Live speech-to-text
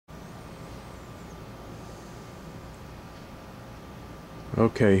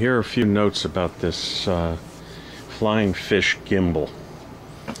Okay, here are a few notes about this flying fish gimbal.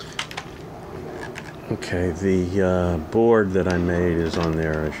 Okay, the board that I made is on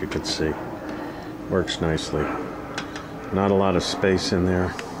there, as you can see. Works nicely. Not a lot of space in there.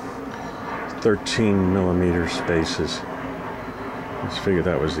 13 millimeter spaces. Let's figure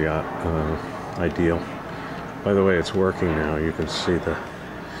that was the ideal. By the way, it's working now. You can see the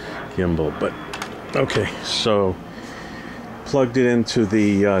gimbal. But okay, so plugged it into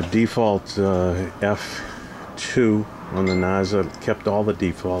the default F2 on the NASA. Kept all the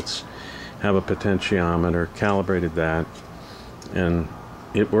defaults. Have a potentiometer. Calibrated that, and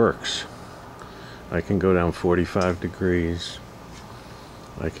it works. I can go down 45 degrees.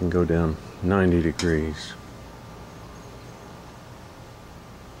 I can go down 90 degrees.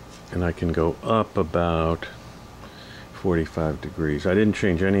 And I can go up about 45 degrees. I didn't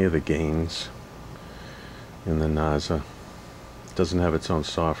change any of the gains in the NASA. It doesn't have its own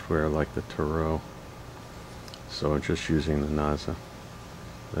software like the Tarot. So I'm just using the NASA.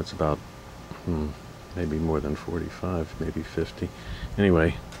 That's about maybe more than 45, maybe 50.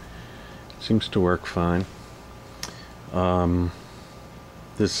 Anyway, seems to work fine.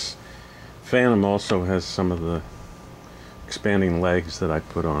 This Phantom also has some of the expanding legs that I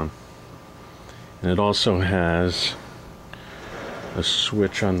put on. And it also has a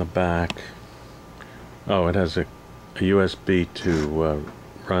switch on the back. Oh, it has a USB to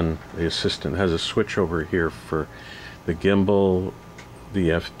run the assistant. It has a switch over here for the gimbal, the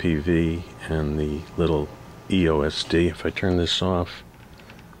FPV, and the little EOSD. If I turn this off,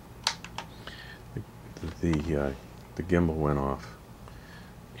 the gimbal went off,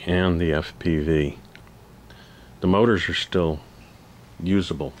 and the FPV. The motors are still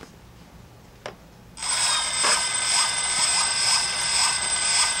usable.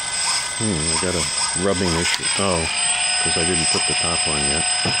 I got a rubbing issue. Oh, because I didn't put the top on yet.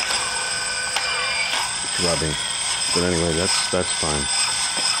 It's rubbing. But anyway, that's fine.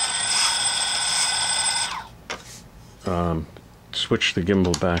 Switch the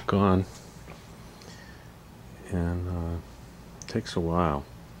gimbal back on, and it takes a while.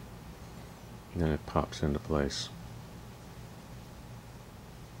 And then it pops into place.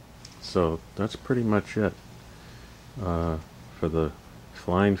 So that's pretty much it for the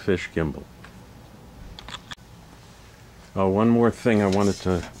flying fish gimbal. One more thing I wanted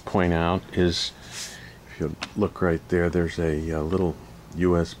to point out is, if you look right there, there's a little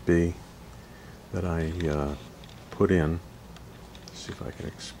USB that I put in. Let's see if I can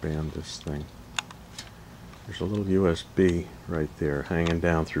expand this thing. There's a little USB right there hanging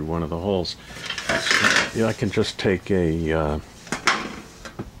down through one of the holes. So, yeah, I can just take a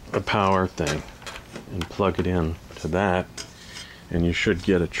power thing and plug it in to that, and you should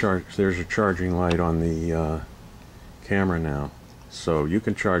get a charge. There's a charging light on the camera now, so you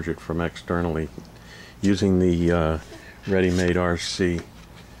can charge it from externally using the ready-made RC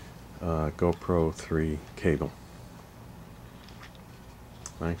GoPro 3 cable.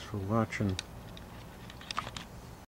 Thanks for watching.